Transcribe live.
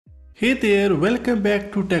Hey there, welcome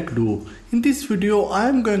back to TechDo. In this video, I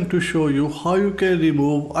am going to show you how you can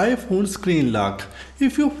remove iPhone screen lock.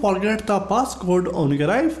 If you forget the passcode on your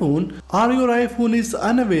iPhone or your iPhone is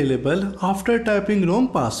unavailable after typing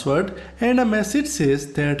wrong password and a message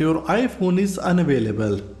says that your iPhone is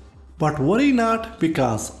unavailable. But worry not,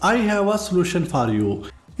 because I have a solution for you.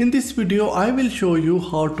 In this video, I will show you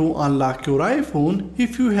how to unlock your iPhone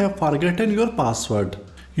if you have forgotten your password.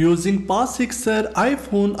 Using Passixer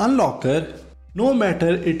iPhone Unlocker, no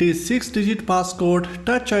matter it is 6-digit passcode,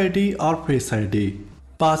 Touch ID or Face ID.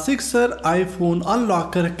 Passixer iPhone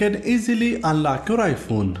Unlocker can easily unlock your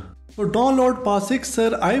iPhone. To download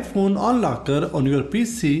Passixer iPhone Unlocker on your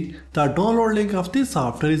PC, the download link of this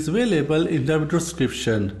software is available in the video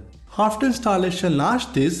description. After installation,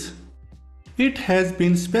 launch this. It has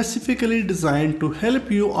been specifically designed to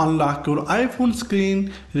help you unlock your iPhone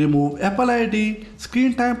screen, remove Apple ID,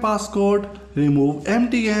 screen time passcode, remove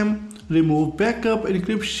MDM, remove backup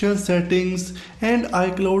encryption settings, and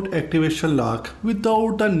iCloud activation lock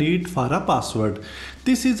without the need for a password.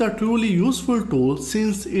 This is a truly useful tool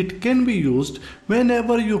since it can be used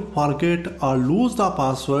whenever you forget or lose the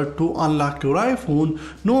password to unlock your iPhone,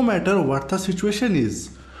 no matter what the situation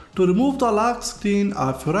is. To remove the lock screen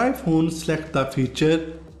of your iPhone, select the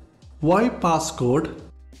feature Wipe Passcode,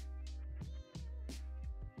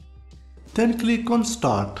 then click on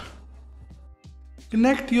Start.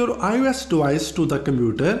 Connect your iOS device to the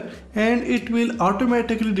computer and it will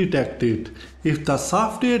automatically detect it. If the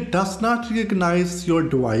software does not recognize your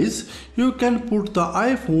device, you can put the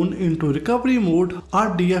iPhone into recovery mode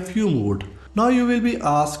or DFU mode. Now you will be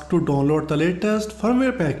asked to download the latest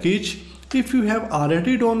firmware package. If you have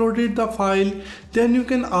already downloaded the file, then you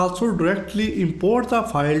can also directly import the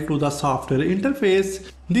file to the software interface.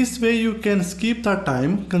 This way you can skip the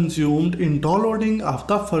time consumed in downloading of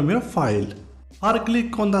the firmware file. Or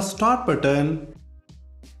click on the Start button.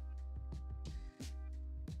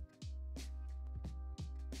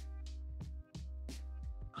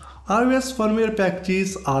 iOS firmware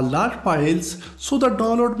packages are large files, so the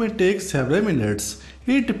download may take several minutes.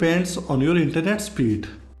 It depends on your internet speed.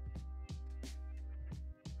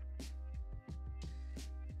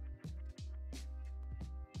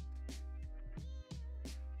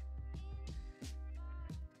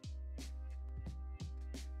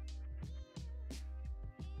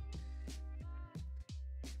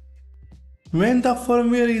 When the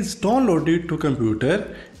firmware is downloaded to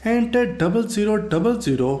computer, enter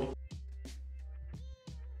 0000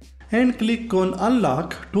 and click on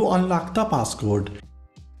Unlock to unlock the passcode.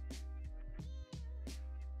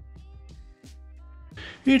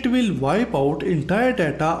 It will wipe out entire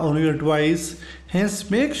data on your device,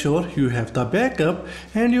 hence make sure you have the backup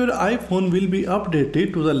and your iPhone will be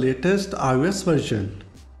updated to the latest iOS version.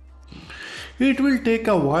 It will take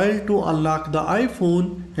a while to unlock the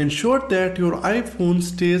iPhone. Ensure that your iPhone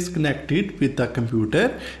stays connected with the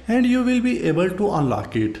computer and you will be able to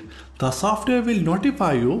unlock it. The software will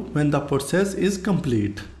notify you when the process is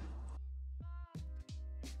complete.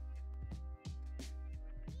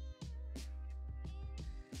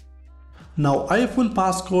 Now iPhone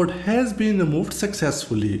passcode has been removed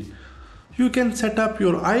successfully. You can set up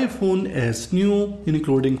your iPhone as new,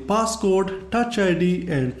 including passcode, Touch ID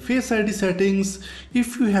and Face ID settings.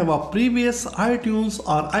 If you have a previous iTunes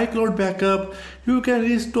or iCloud backup, you can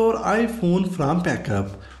restore iPhone from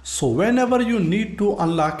backup. So whenever you need to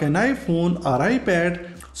unlock an iPhone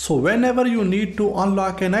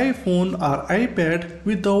or iPad,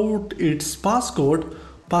 without its passcode,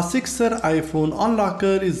 Passixer iPhone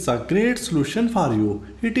Unlocker is a great solution for you.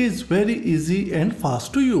 It is very easy and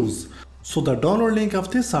fast to use. So the download link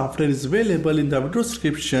of this software is available in the video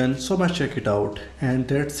description, so much check it out. And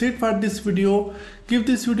that's it for this video. Give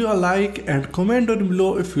this video a like and comment down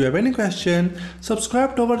below if you have any question.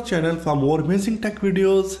 Subscribe to our channel for more amazing tech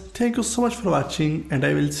videos. Thank you so much for watching and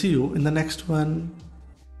I will see you in the next one.